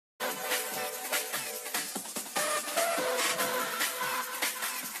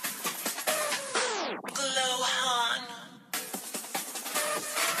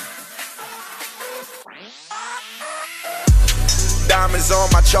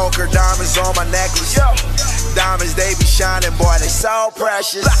Diamonds on my choker, diamonds on my necklace. Diamonds, they be shining, boy, they so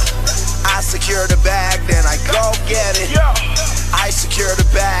precious. I secure the bag, then I go get it. I secure the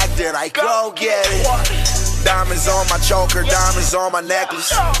bag, then I go get it. Diamonds on my choker, diamonds on my necklace.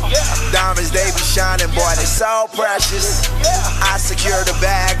 Diamonds, they be shining, boy, they so precious. I secure the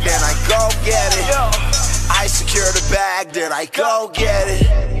bag, then I go get it. I secure the bag, then I go get it.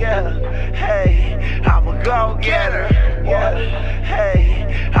 Hey, I'm a go-getter.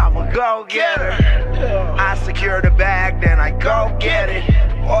 Hey, I'm a go-getter. I secure the bag, then I go get it.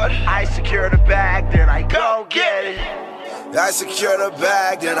 I secure the bag, then I go get it. I secure the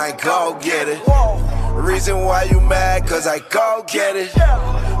bag, then I go get it. Reason why you mad, cause I go get it.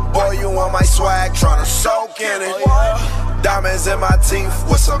 Boy, you want my swag, tryna soak in it. Diamonds in my teeth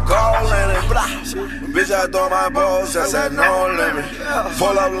with some gold in it. Bitch, I throw my balls, that's at no limit.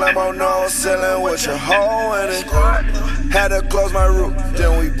 Pull up limo, no ceiling with your hole in it. Had to close my roof,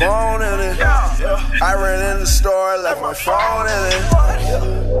 then we bone in it. I ran in the store, left my phone in it.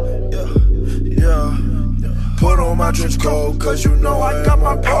 Put on my trench coat, cause you know I got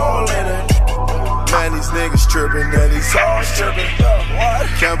my pole in it. Man, these niggas trippin', and these hoes trippin'.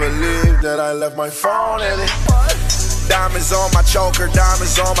 Can't believe that I left my phone in it. Diamonds on my choker,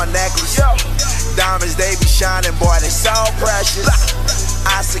 diamonds on my necklace. Diamonds, they be shining, boy, they so precious.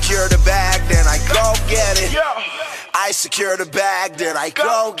 I secure the bag, then I go get it. I secure the bag, then I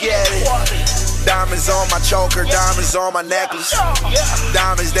go get it. Diamonds on my choker, diamonds on my necklace.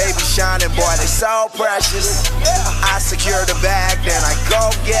 Diamonds, they be shining, boy, they so precious. I secure the bag, then I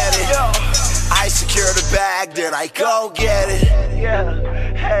go get it. I secure the bag, then I go get it.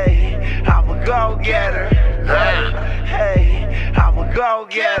 Hey, I'm a go-getter. Hey, I'm a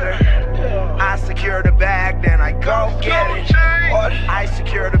go-getter. I secure the bag, then I go get it. I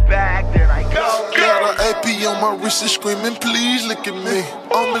secure the bag, then I go get it. Got an AP on my wrist and screaming, please look at me.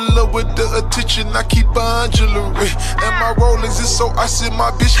 I'm in love with the attention, I keep buying jewelry. And my Rolex is so icy,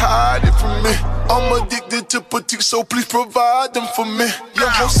 my bitch hide it from me. I'm addicted to petite, so please provide them for me. Your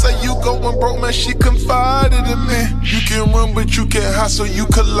hoe say you going broke, man, she confided in me. You can run, but you can't hide, so you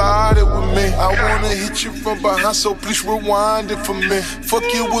collided with me. I wanna hit you from behind, so please rewind it for me. Fuck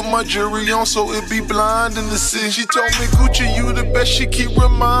you with my jewelry on, so it be blinding to see. She told me, Gucci, you the best, she keep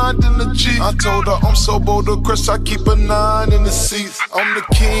reminding the G. I told her I'm so bold, the crest, I keep a 9 in the seats. I'm the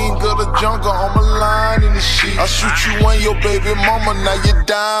king of the jungle, I'm a lion in the sheet. I shoot you and your baby mama, now you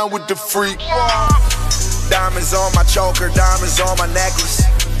dying with the freak. Diamonds on my choker, diamonds on my necklace.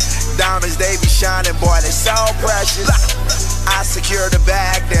 Diamonds, they be shining, boy, they so precious. I secure the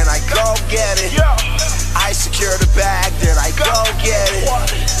bag, then I go get it. I secure the bag, then I go get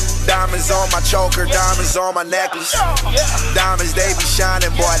it. Diamonds on my choker, diamonds on my necklace. Diamonds, they be shining,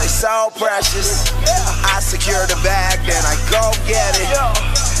 boy, they so precious. I secure the bag, then I go get it.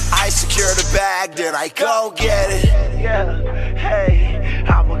 I secure the bag, then I go get it. Hey,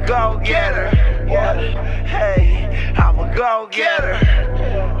 I'm a go-getter. Hey, I'm a go-getter.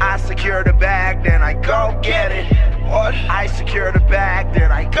 I secure the bag, then I go get it. I secure the bag,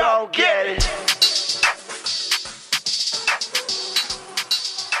 then I go get it.